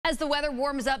As the weather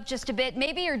warms up just a bit,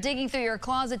 maybe you're digging through your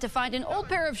closet to find an old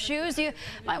pair of shoes you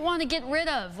might want to get rid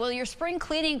of. Well, your spring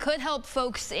cleaning could help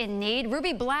folks in need.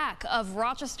 Ruby Black of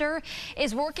Rochester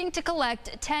is working to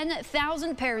collect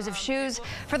 10,000 pairs of shoes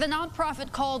for the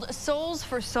nonprofit called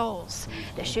Soles4Souls.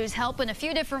 The shoes help in a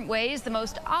few different ways, the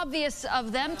most obvious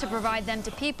of them to provide them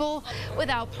to people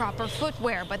without proper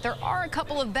footwear. But there are a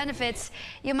couple of benefits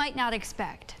you might not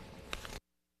expect.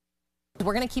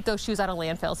 We're going to keep those shoes out of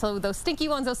landfill. So those stinky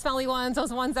ones, those smelly ones,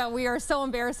 those ones that we are so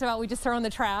embarrassed about, we just throw in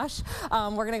the trash. We're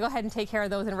going to go ahead and take care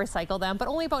of those and recycle them. But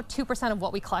only about 2% of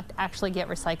what we collect actually get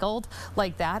recycled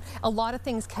like that. A lot of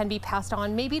things can be passed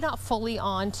on, maybe not fully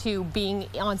on to being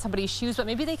on somebody's shoes, but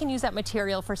maybe they can use that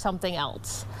material for something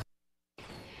else.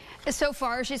 So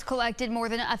far, she's collected more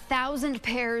than 1,000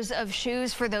 pairs of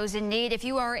shoes for those in need. If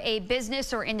you are a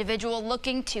business or individual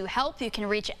looking to help, you can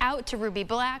reach out to Ruby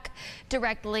Black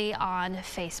directly on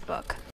Facebook.